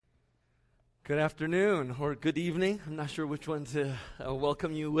Good afternoon or good evening. I'm not sure which one to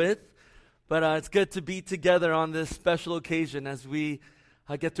welcome you with, but it's good to be together on this special occasion as we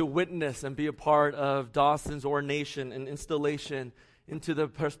get to witness and be a part of Dawson's ordination and installation into the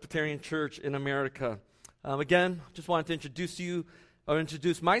Presbyterian Church in America. Again, just wanted to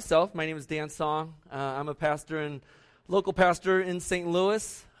introduce myself. My name is Dan Song. I'm a local pastor in St.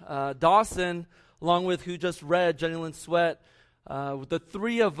 Louis. Dawson, along with who just read, Jenny Lynn Sweat, the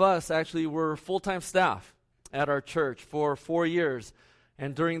three of us actually were full-time staff at our church for 4 years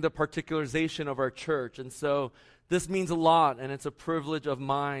and during the particularization of our church. And so this means a lot, and it's a privilege of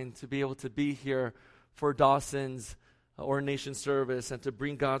mine to be able to be here for Dawson's ordination service and to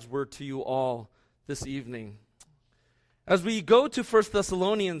bring God's word to you all this evening. As we go to 1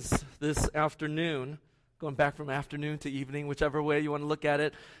 Thessalonians this afternoon, going back from afternoon to evening, whichever way you want to look at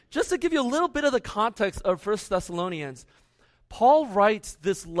it, just to give you a little bit of the context of 1 Thessalonians, Paul writes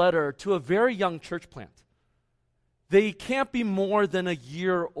this letter to a very young church plant. They can't be more than a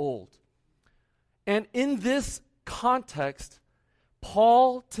year old. And in this context,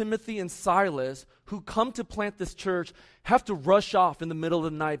 Paul, Timothy, and Silas, who come to plant this church, have to rush off in the middle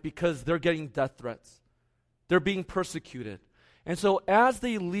of the night because they're getting death threats. They're being persecuted. And so as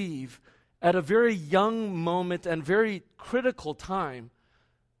they leave at a very young moment and very critical time,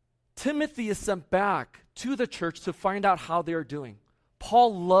 Timothy is sent back to the church to find out how they are doing.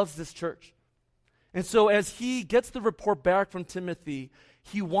 Paul loves this church. And so as he gets the report back from Timothy,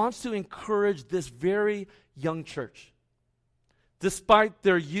 he wants to encourage this very young church. Despite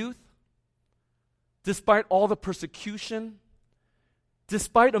their youth, despite all the persecution,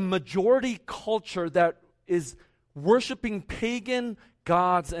 despite a majority culture that is worshiping pagan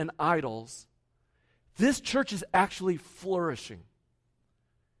gods and idols, this church is actually flourishing.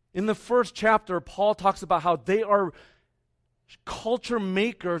 In the first chapter, Paul talks about how they are culture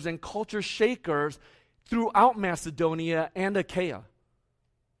makers and culture shakers throughout Macedonia and Achaia,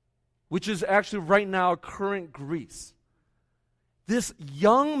 which is actually right now current Greece. This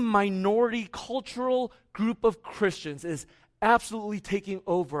young minority cultural group of Christians is absolutely taking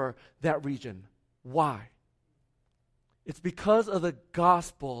over that region. Why? It's because of the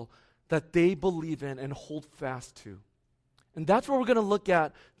gospel that they believe in and hold fast to. And that's what we're going to look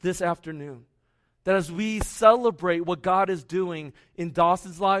at this afternoon. That as we celebrate what God is doing in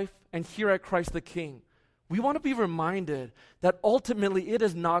Dawson's life and here at Christ the King, we want to be reminded that ultimately it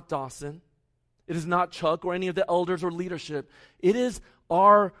is not Dawson, it is not Chuck or any of the elders or leadership. It is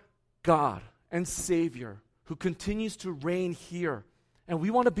our God and Savior who continues to reign here. And we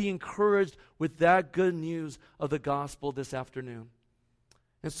want to be encouraged with that good news of the gospel this afternoon.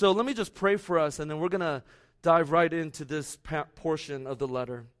 And so let me just pray for us, and then we're going to dive right into this portion of the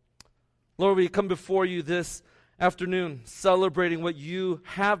letter. Lord, we come before you this afternoon celebrating what you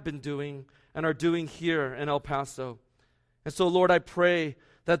have been doing and are doing here in El Paso. And so, Lord, I pray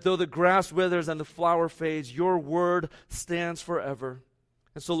that though the grass withers and the flower fades, your word stands forever.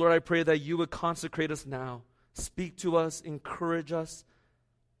 And so, Lord, I pray that you would consecrate us now. Speak to us, encourage us.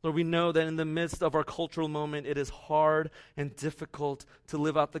 Lord, we know that in the midst of our cultural moment, it is hard and difficult to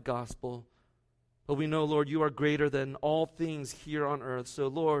live out the gospel. But we know, Lord, you are greater than all things here on earth. So,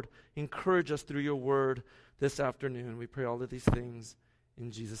 Lord, encourage us through your word this afternoon. We pray all of these things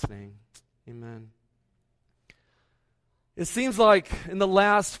in Jesus' name. Amen. It seems like in the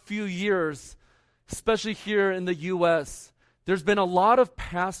last few years, especially here in the U.S., there's been a lot of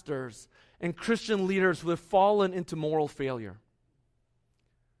pastors and Christian leaders who have fallen into moral failure.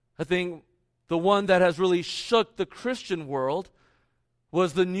 I think the one that has really shook the Christian world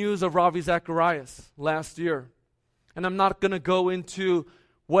was the news of Ravi Zacharias last year. And I'm not going to go into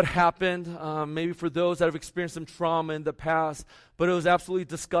what happened, maybe for those that have experienced some trauma in the past, but it was absolutely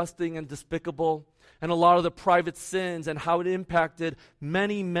disgusting and despicable. And a lot of the private sins and how it impacted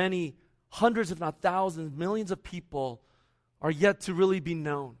many, many hundreds, if not thousands, millions of people are yet to really be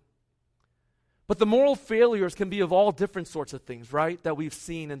known. But the moral failures can be of all different sorts of things, right, that we've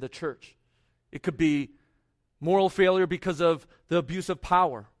seen in the church. It could be moral failure because of the abuse of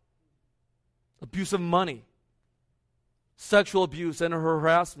power, abuse of money, sexual abuse and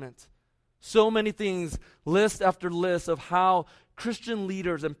harassment. So many things, list after list of how Christian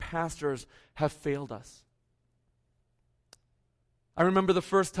leaders and pastors have failed us. I remember the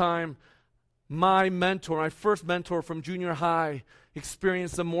first time my first mentor from junior high,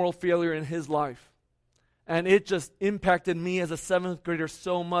 experienced a moral failure in his life. And it just impacted me as a 7th grader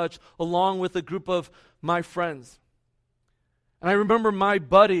so much, along with a group of my friends. And I remember my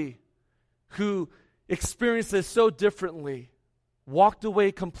buddy, who experienced this so differently, walked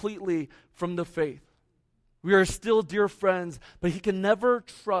away completely from the faith. We are still dear friends, but he can never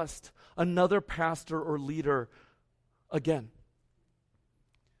trust another pastor or leader again.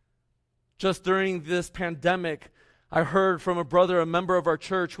 Just during this pandemic, I heard from a brother, a member of our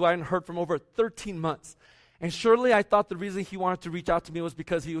church, who I hadn't heard from over 13 months. And surely I thought the reason he wanted to reach out to me was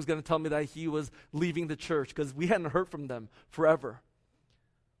because he was going to tell me that he was leaving the church, because we hadn't heard from them forever.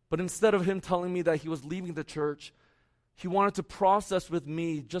 But instead of him telling me that he was leaving the church, he wanted to process with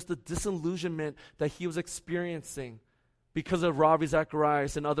me just the disillusionment that he was experiencing because of Ravi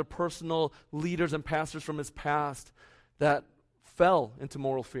Zacharias and other personal leaders and pastors from his past that fell into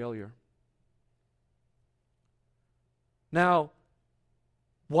moral failure. Now,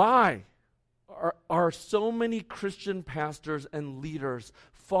 why are so many Christian pastors and leaders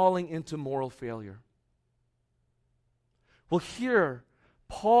falling into moral failure? Well, here,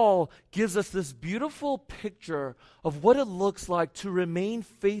 Paul gives us this beautiful picture of what it looks like to remain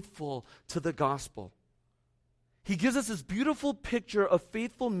faithful to the gospel. He gives us this beautiful picture of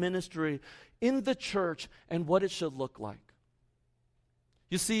faithful ministry in the church and what it should look like.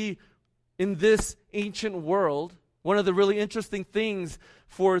 You see, in this ancient world, one of the really interesting things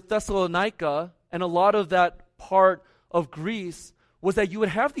for Thessalonica and a lot of that part of Greece was that you would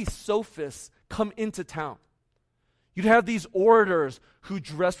have these sophists come into town. You'd have these orators who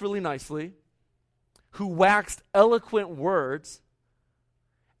dressed really nicely, who waxed eloquent words,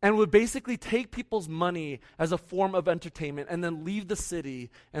 and would basically take people's money as a form of entertainment and then leave the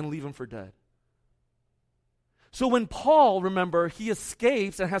city and leave them for dead. So when Paul, remember, he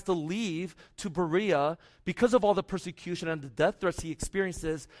escapes and has to leave to Berea because of all the persecution and the death threats he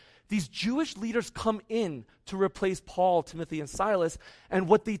experiences, these Jewish leaders come in to replace Paul, Timothy, and Silas. And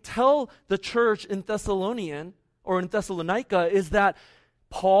what they tell the church in Thessalonica is that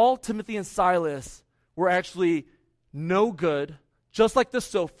Paul, Timothy, and Silas were actually no good, just like the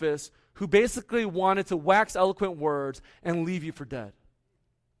sophists who basically wanted to wax eloquent words and leave you for dead.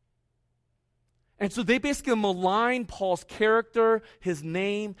 And so they basically malign Paul's character, his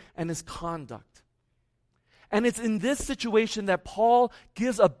name, and his conduct. And it's in this situation that Paul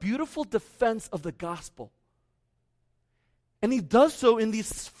gives a beautiful defense of the gospel. And he does so in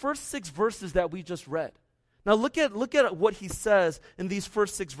these first 6 verses that we just read. Now look at what he says in these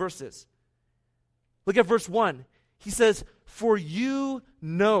first 6 verses. Look at verse 1. He says, "For you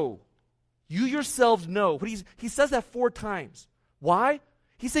know, you yourselves know." But he says that 4 times. Why?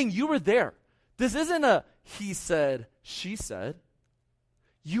 He's saying you were there. This isn't a he said, she said.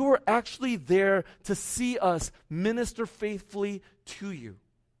 You were actually there to see us minister faithfully to you.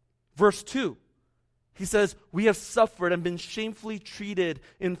 Verse 2, he says, "We have suffered and been shamefully treated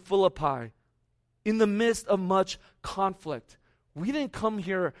in Philippi in the midst of much conflict." We didn't come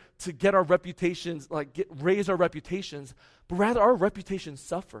here to get our reputations, raise our reputations, but rather our reputation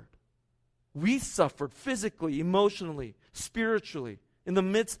suffered. We suffered physically, emotionally, spiritually, in the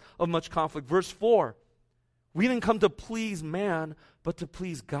midst of much conflict. Verse 4, "We didn't come to please man, but to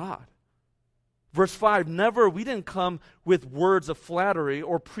please God." Verse 5, we didn't come with words of flattery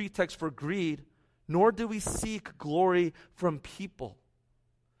or pretext for greed, nor do we seek glory from people.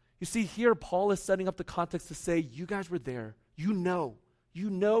 You see, here Paul is setting up the context to say, you guys were there. You know.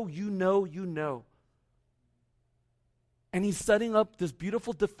 And he's setting up this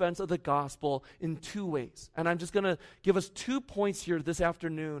beautiful defense of the gospel in 2 ways. And I'm just going to give us 2 points here this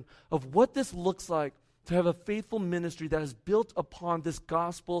afternoon of what this looks like to have a faithful ministry that is built upon this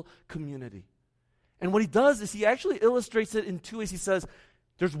gospel community. And what he does is he actually illustrates it in 2 ways. He says,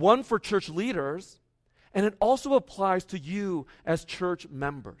 there's one for church leaders, and it also applies to you as church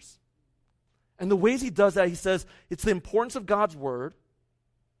members. And the ways he does that, he says, it's the importance of God's word,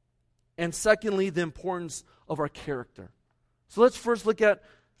 and secondly, the importance of our character. So let's first look at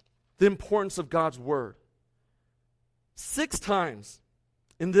the importance of God's word. 6 times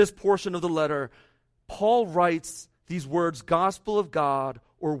in this portion of the letter, Paul writes these words, gospel of God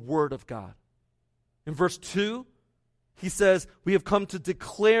or word of God. In verse 2, he says, we have come to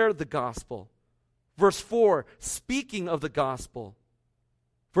declare the gospel. Verse 4, speaking of the gospel.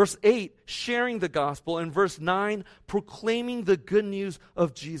 Verse 8, sharing the gospel. And verse 9, proclaiming the good news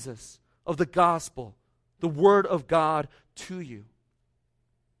of Jesus, of the gospel, the word of God to you.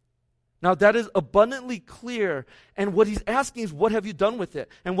 Now that is abundantly clear, and what he's asking is, what have you done with it?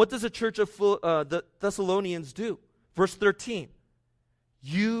 And what does the church of the Thessalonians do? Verse 13,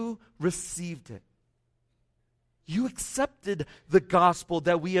 you received it. You accepted the gospel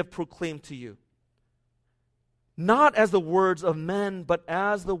that we have proclaimed to you. Not as the words of men, but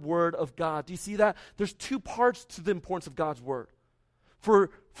as the word of God. Do you see that? There's 2 parts to the importance of God's word. For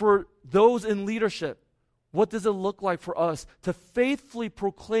those in leadership, what does it look like for us to faithfully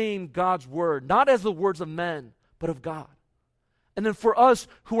proclaim God's word, not as the words of men, but of God? And then for us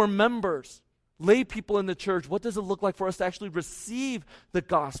who are members, lay people in the church, what does it look like for us to actually receive the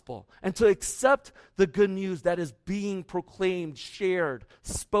gospel and to accept the good news that is being proclaimed, shared,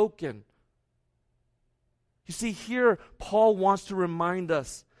 spoken? You see, here Paul wants to remind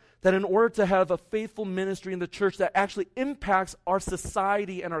us that in order to have a faithful ministry in the church that actually impacts our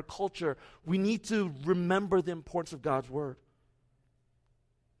society and our culture, we need to remember the importance of God's word.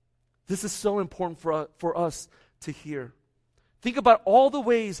 This is so important for us to hear. Think about all the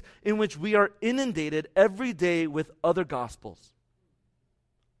ways in which we are inundated every day with other gospels,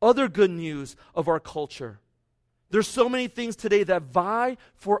 other good news of our culture. There's so many things today that vie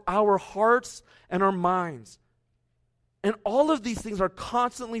for our hearts and our minds. And all of these things are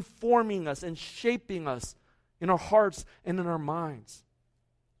constantly forming us and shaping us in our hearts and in our minds.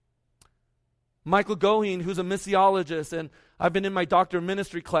 Michael Goheen, who's a missiologist, and I've been in my doctor of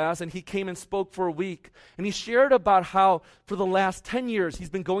ministry class, and he came and spoke for a week. And he shared about how for the last 10 years he's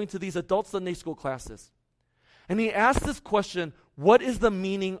been going to these adult Sunday school classes. And he asked this question, what is the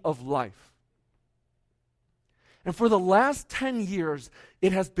meaning of life? And for the last 10 years,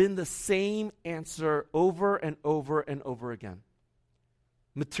 it has been the same answer over and over and over again.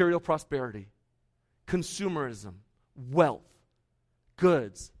 Material prosperity, consumerism, wealth,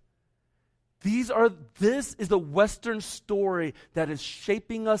 goods. This is the Western story that is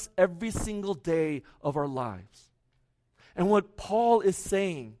shaping us every single day of our lives. And what Paul is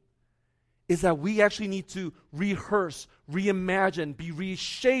saying is that we actually need to rehearse, reimagine, be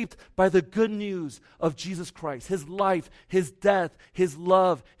reshaped by the good news of Jesus Christ, his life, his death, his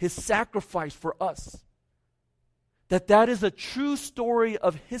love, his sacrifice for us. That is a true story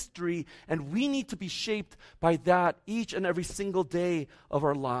of history, and we need to be shaped by that each and every single day of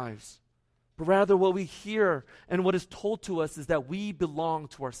our lives. But rather, what we hear and what is told to us is that we belong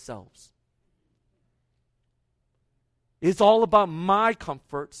to ourselves. It's all about my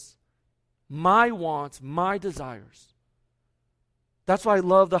comforts, my wants, my desires. That's why I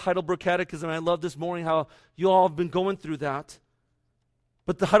love the Heidelberg Catechism. I love this morning how you all have been going through that.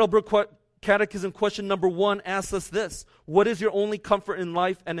 But the Heidelberg Catechism question number 1 asks us this: what is your only comfort in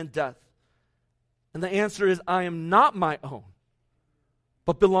life and in death? And the answer is, I am not my own,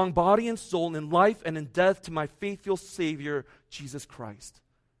 but belong body and soul in life and in death to my faithful Savior, Jesus Christ.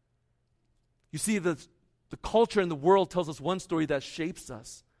 You see, the culture and the world tells us one story that shapes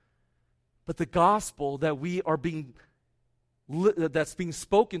us. But the gospel that that's being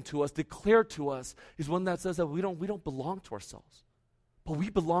spoken to us, declared to us, is one that says that we don't belong to ourselves, but we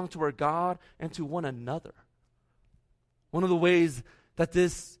belong to our God and to one another. One of the ways that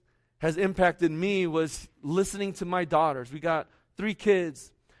this has impacted me was listening to my daughters. We got 3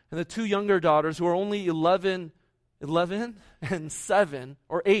 kids, and the 2 younger daughters, who are only 11 and 7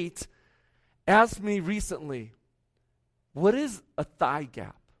 or 8, asked me recently, what is a thigh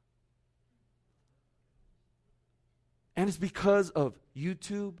gap? And it's because of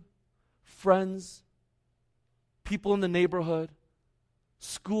YouTube, friends, people in the neighborhood,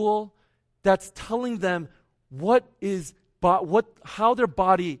 school, that's telling them how their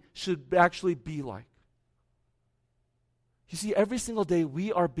body should actually be like. You see, every single day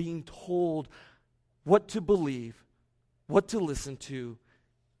we are being told what to believe, what to listen to,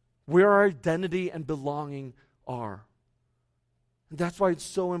 where our identity and belonging are. And that's why it's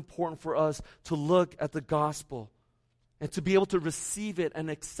so important for us to look at the gospel and to be able to receive it and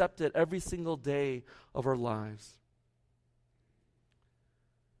accept it every single day of our lives.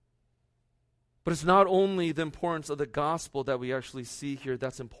 But it's not only the importance of the gospel that we actually see here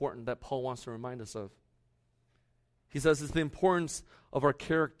that's important, that Paul wants to remind us of. He says it's the importance of our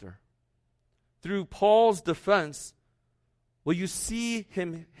character. Through Paul's defense, what you see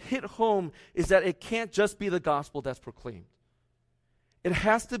him hit home is that it can't just be the gospel that's proclaimed. It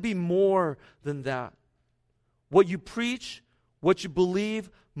has to be more than that. What you preach, what you believe,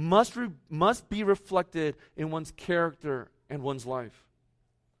 must be reflected in one's character and one's life.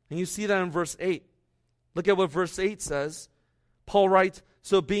 And you see that in verse 8. Look at what verse 8 says. Paul writes,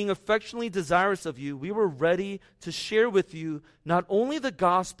 so being affectionately desirous of you, we were ready to share with you not only the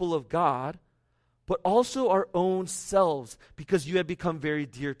gospel of God, but also our own selves, because you have become very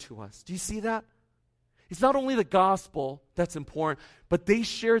dear to us. Do you see that? It's not only the gospel that's important, but they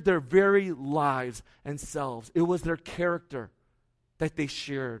shared their very lives and selves. It was their character that they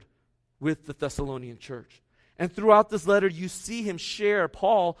shared with the Thessalonian church. And throughout this letter, you see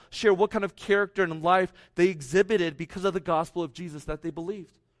Paul share what kind of character and life they exhibited because of the gospel of Jesus that they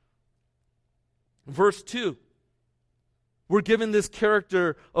believed. Verse 2, we're given this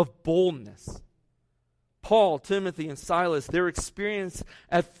character of boldness. Paul, Timothy, and Silas, their experience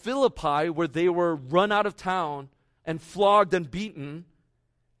at Philippi, where they were run out of town and flogged and beaten,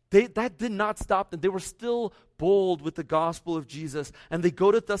 that did not stop them. They were still bold with the gospel of Jesus, and they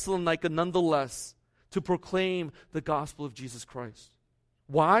go to Thessalonica nonetheless to proclaim the gospel of Jesus Christ.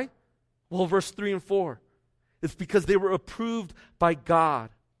 Why? Well, verse 3 and 4. It's because they were approved by God,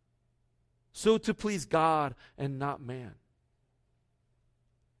 so to please God and not man.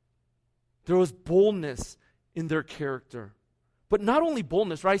 There was boldness in their character. But not only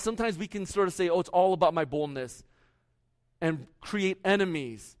boldness, right? Sometimes we can sort of say, oh, it's all about my boldness, and create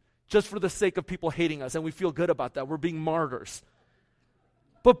enemies just for the sake of people hating us, and we feel good about that. We're being martyrs.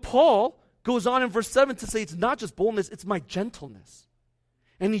 But Paul goes on in verse 7 to say it's not just boldness, it's my gentleness.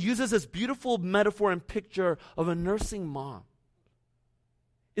 And he uses this beautiful metaphor and picture of a nursing mom.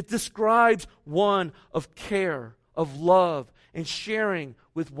 It describes one of care, of love, and sharing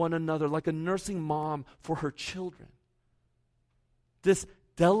with one another, like a nursing mom for her children. This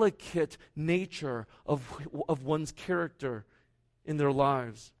delicate nature of one's character in their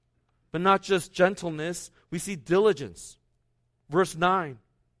lives. But not just gentleness, we see diligence. Verse 9.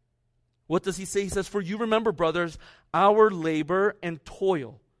 What does he say? He says, "For you remember, brothers, our labor and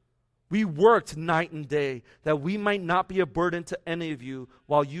toil. We worked night and day, that we might not be a burden to any of you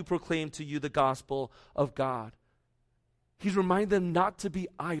while you proclaim to you the gospel of God." He's reminding them not to be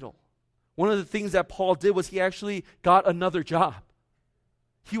idle. One of the things that Paul did was he actually got another job.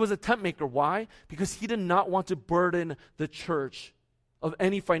 He was a tent maker. Why? Because he did not want to burden the church of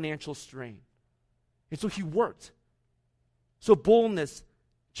any financial strain. And so he worked. So boldness,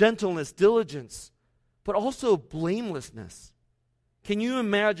 gentleness, diligence, but also blamelessness. Can you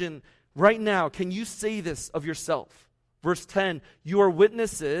imagine right now, can you say this of yourself? Verse 10, "You are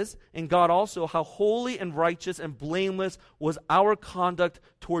witnesses, and God also, how holy and righteous and blameless was our conduct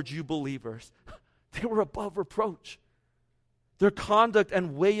towards you believers." They were above reproach. Their conduct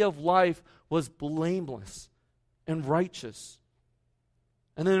and way of life was blameless and righteous.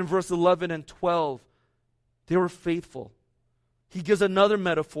 And then in verse 11 and 12, they were faithful. He gives another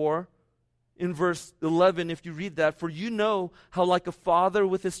metaphor in verse 11, if you read that, "For you know how like a father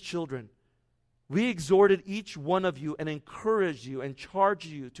with his children, we exhorted each one of you and encouraged you and charged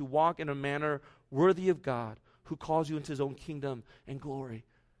you to walk in a manner worthy of God, who calls you into his own kingdom and glory."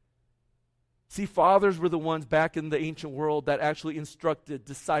 See, fathers were the ones back in the ancient world that actually instructed,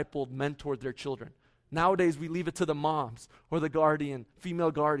 discipled, mentored their children. Nowadays, we leave it to the moms or the guardian,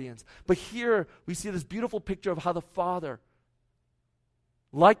 female guardians. But here, we see this beautiful picture of how the father,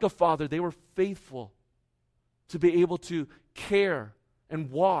 like a father, they were faithful to be able to care and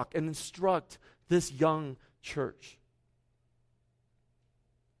walk and instruct this young church.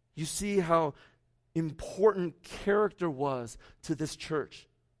 You see how important character was to this church.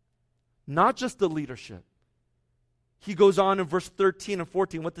 Not just the leadership. He goes on in verse 13 and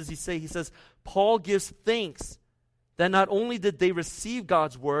 14. What does he say? He says, "Paul gives thanks that not only did they receive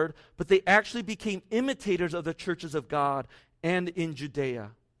God's word, but they actually became imitators of the churches of God and in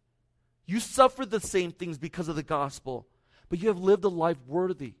Judea. You suffered the same things because of the gospel, but you have lived a life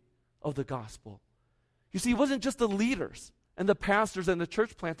worthy of the gospel." You see, it wasn't just the leaders and the pastors and the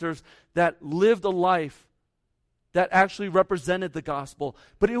church planters that lived a life that actually represented the gospel,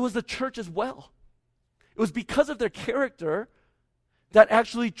 but it was the church as well. It was because of their character that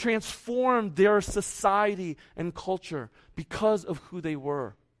actually transformed their society and culture because of who they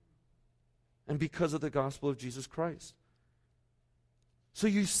were and because of the gospel of Jesus Christ. So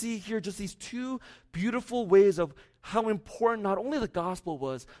you see here just these two beautiful ways of how important not only the gospel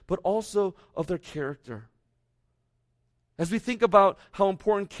was, but also of their character. As we think about how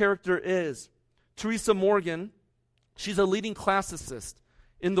important character is, Teresa Morgan, she's a leading classicist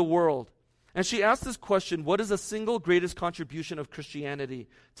in the world. And she asked this question: what is the single greatest contribution of Christianity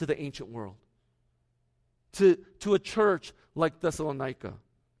to the ancient world? To a church like Thessalonica.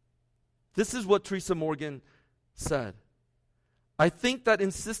 This is what Teresa Morgan said: "I think that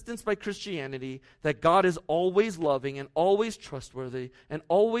insistence by Christianity that God is always loving and always trustworthy and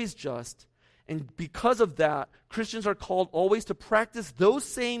always just, and because of that, Christians are called always to practice those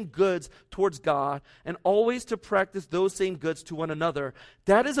same goods towards God and always to practice those same goods to one another.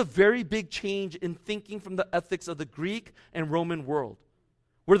 That is a very big change in thinking from the ethics of the Greek and Roman world,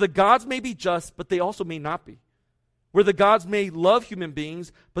 where the gods may be just, but they also may not be. Where the gods may love human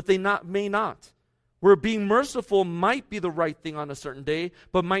beings, but they may not. Where being merciful might be the right thing on a certain day,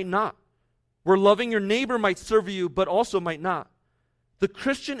 but might not. Where loving your neighbor might serve you, but also might not. The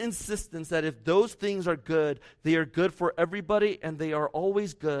Christian insistence that if those things are good, they are good for everybody and they are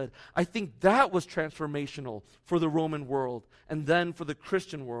always good. I think that was transformational for the Roman world and then for the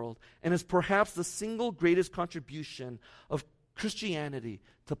Christian world, and is perhaps the single greatest contribution of Christianity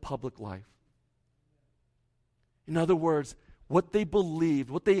to public life." In other words, what they believed,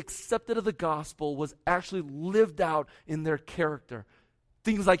 what they accepted of the gospel was actually lived out in their character.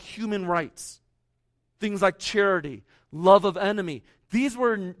 Things like human rights, things like charity, love of enemy. These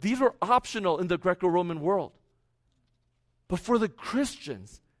were optional in the Greco-Roman world. But for the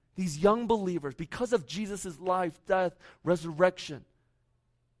Christians, these young believers, because of Jesus' life, death, resurrection,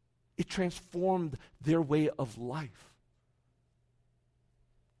 it transformed their way of life.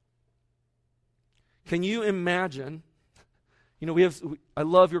 Can you imagine? I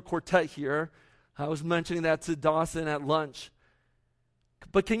love your quartet here. I was mentioning that to Dawson at lunch.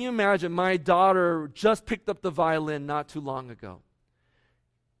 But can you imagine, my daughter just picked up the violin not too long ago.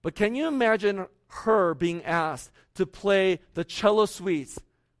 But can you imagine her being asked to play the cello suites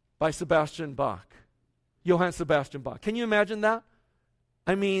by Sebastian Bach, Johann Sebastian Bach? Can you imagine that?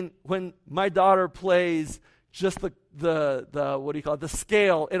 I mean, when my daughter plays just the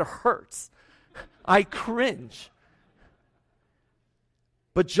scale, it hurts. I cringe.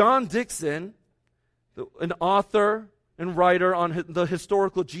 But John Dickson, an author and writer on the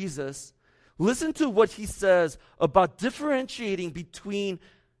historical Jesus, listen to what he says about differentiating between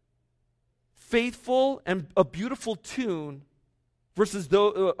faithful and a beautiful tune versus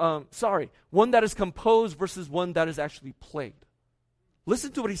one that is composed versus one that is actually played.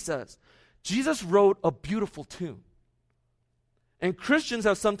 Listen to what he says. Jesus wrote a beautiful tune. And Christians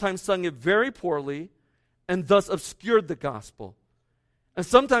have sometimes sung it very poorly and thus obscured the gospel. And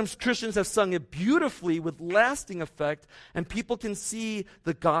sometimes Christians have sung it beautifully with lasting effect, and people can see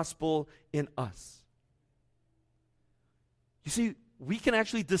the gospel in us. You see, we can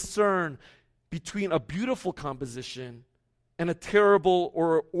actually discern between a beautiful composition and a terrible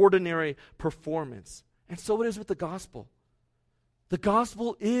or ordinary performance. And so it is with the gospel. The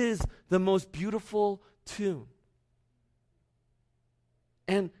gospel is the most beautiful tune.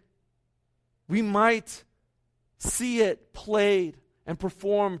 And we might see it played and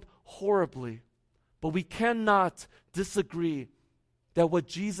performed horribly, but we cannot disagree that what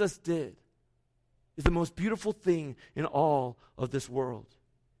Jesus did is the most beautiful thing in all of this world.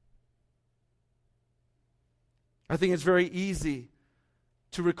 I think it's very easy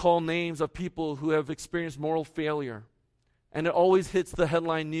to recall names of people who have experienced moral failure, and it always hits the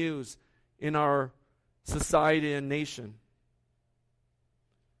headline news in our society and nation.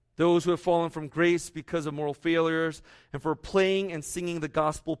 Those who have fallen from grace because of moral failures and for playing and singing the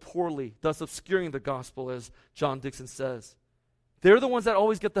gospel poorly, thus obscuring the gospel, as John Dickson says. They're the ones that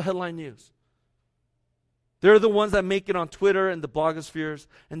always get the headline news. They're the ones that make it on Twitter and the blogospheres,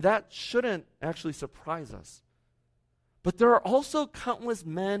 and that shouldn't actually surprise us. But there are also countless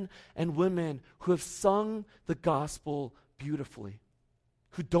men and women who have sung the gospel beautifully,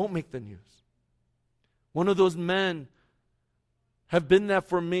 who don't make the news. One of those men have been that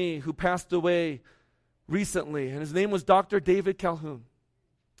for me, who passed away recently, and his name was Dr. David Calhoun.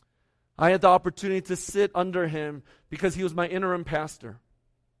 I had the opportunity to sit under him because he was my interim pastor.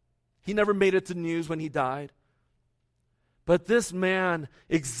 He never made it to news when he died. But this man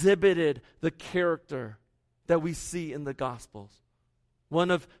exhibited the character that we see in the Gospels.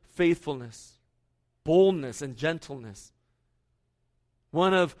 One of faithfulness, boldness, and gentleness.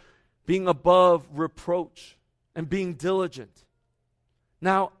 One of being above reproach and being diligent.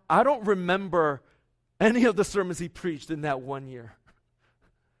 Now, I don't remember any of the sermons he preached in that 1 year.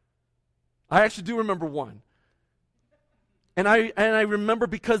 I actually do remember one. And I remember,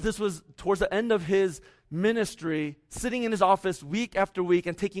 because this was towards the end of his ministry, sitting in his office week after week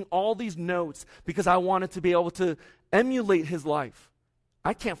and taking all these notes because I wanted to be able to emulate his life.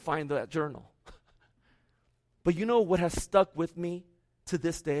 I can't find that journal. But you know what has stuck with me to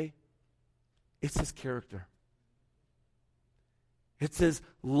this day? It's his character. It's his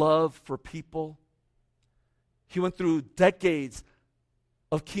love for people. He went through decades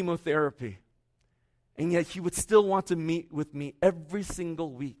of chemotherapy, and yet he would still want to meet with me every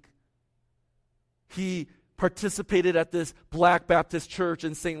single week. He participated at this Black Baptist church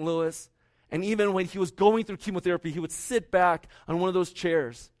in St. Louis, and even when he was going through chemotherapy, he would sit back on one of those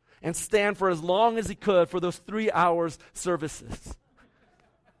chairs and stand for as long as he could for those 3 hours services.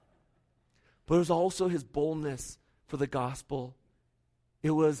 But it was also his boldness for the gospel.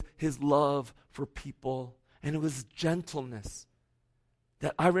 It was his love for people, and it was gentleness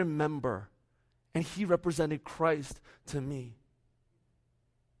that I remember, and he represented Christ to me.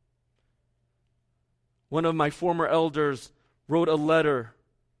 One of my former elders wrote a letter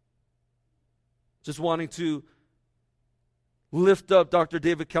just wanting to lift up Dr.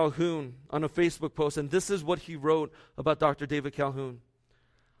 David Calhoun on a Facebook post, and this is what he wrote about Dr. David Calhoun.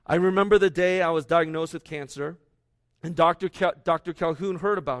 I remember the day I was diagnosed with cancer, and Dr. Calhoun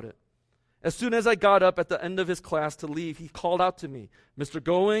heard about it. As soon as I got up at the end of his class to leave, he called out to me, "Mr.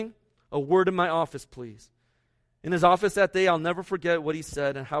 Going, a word in my office, please." In his office that day, I'll never forget what he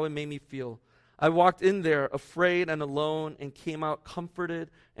said and how it made me feel. I walked in there afraid and alone and came out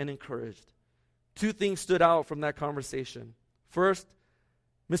comforted and encouraged. Two things stood out from that conversation. First,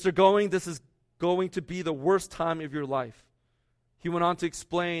 "Mr. Going, this is going to be the worst time of your life." He went on to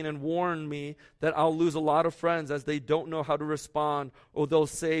explain and warn me that I'll lose a lot of friends as they don't know how to respond, or they'll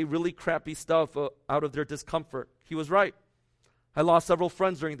say really crappy stuff out of their discomfort. He was right. I lost several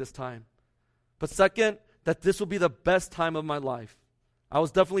friends during this time. But second, that this will be the best time of my life. I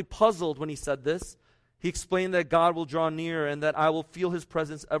was definitely puzzled when he said this. He explained that God will draw near and that I will feel his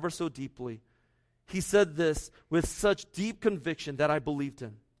presence ever so deeply. He said this with such deep conviction that I believed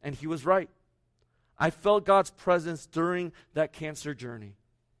him, and he was right. I felt God's presence during that cancer journey.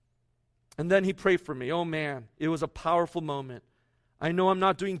 And then he prayed for me. Oh man, it was a powerful moment. I know I'm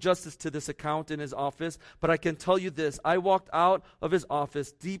not doing justice to this account in his office, but I can tell you this. I walked out of his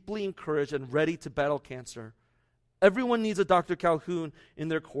office deeply encouraged and ready to battle cancer. Everyone needs a Dr. Calhoun in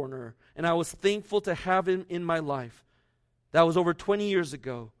their corner, and I was thankful to have him in my life. That was over 20 years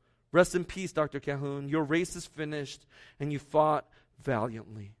ago. Rest in peace, Dr. Calhoun. Your race is finished, and you fought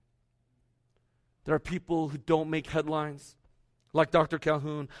valiantly. There are people who don't make headlines, like Dr.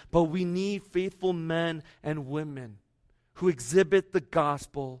 Calhoun, but we need faithful men and women who exhibit the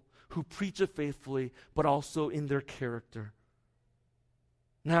gospel, who preach it faithfully, but also in their character.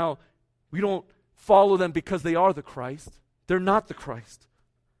 Now, we don't follow them because they are the Christ. They're not the Christ.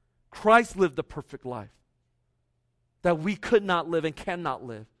 Christ lived the perfect life that we could not live and cannot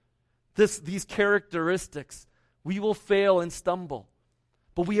live. These characteristics, we will fail and stumble.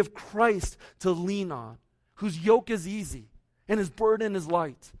 But we have Christ to lean on, whose yoke is easy and his burden is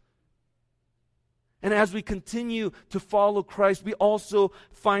light. And as we continue to follow Christ, we also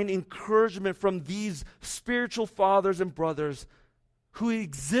find encouragement from these spiritual fathers and brothers who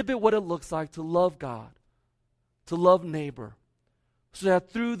exhibit what it looks like to love God, to love neighbor, so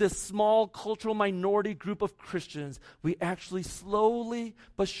that through this small cultural minority group of Christians, we actually slowly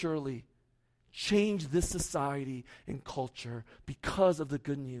but surely change this society and culture because of the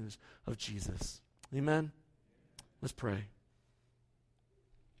good news of Jesus. Amen? Let's pray.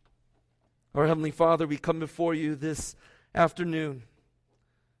 Our Heavenly Father, we come before you this afternoon,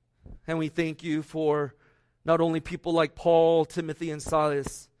 and we thank you for not only people like Paul, Timothy, and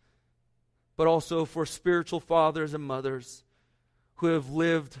Silas, but also for spiritual fathers and mothers who have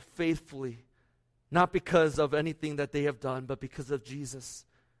lived faithfully, not because of anything that they have done, but because of Jesus,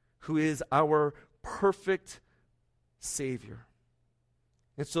 who is our perfect Savior.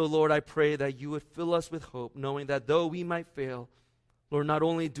 And so, Lord, I pray that you would fill us with hope, knowing that though we might fail, Lord, not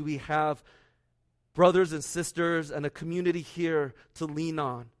only do we have brothers and sisters and a community here to lean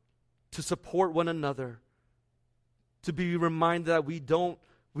on, to support one another, to be reminded that we don't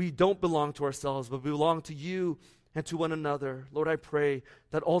belong to ourselves, but we belong to you and to one another. Lord, I pray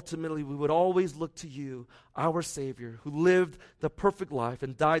that ultimately we would always look to you, our Savior, who lived the perfect life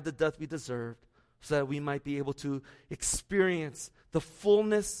and died the death we deserved, so that we might be able to experience the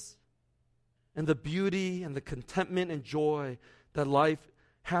fullness and the beauty and the contentment and joy that life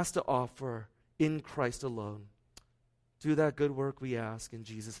has to offer in Christ alone. Do that good work, we ask, in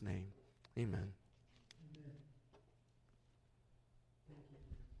Jesus' name. Amen.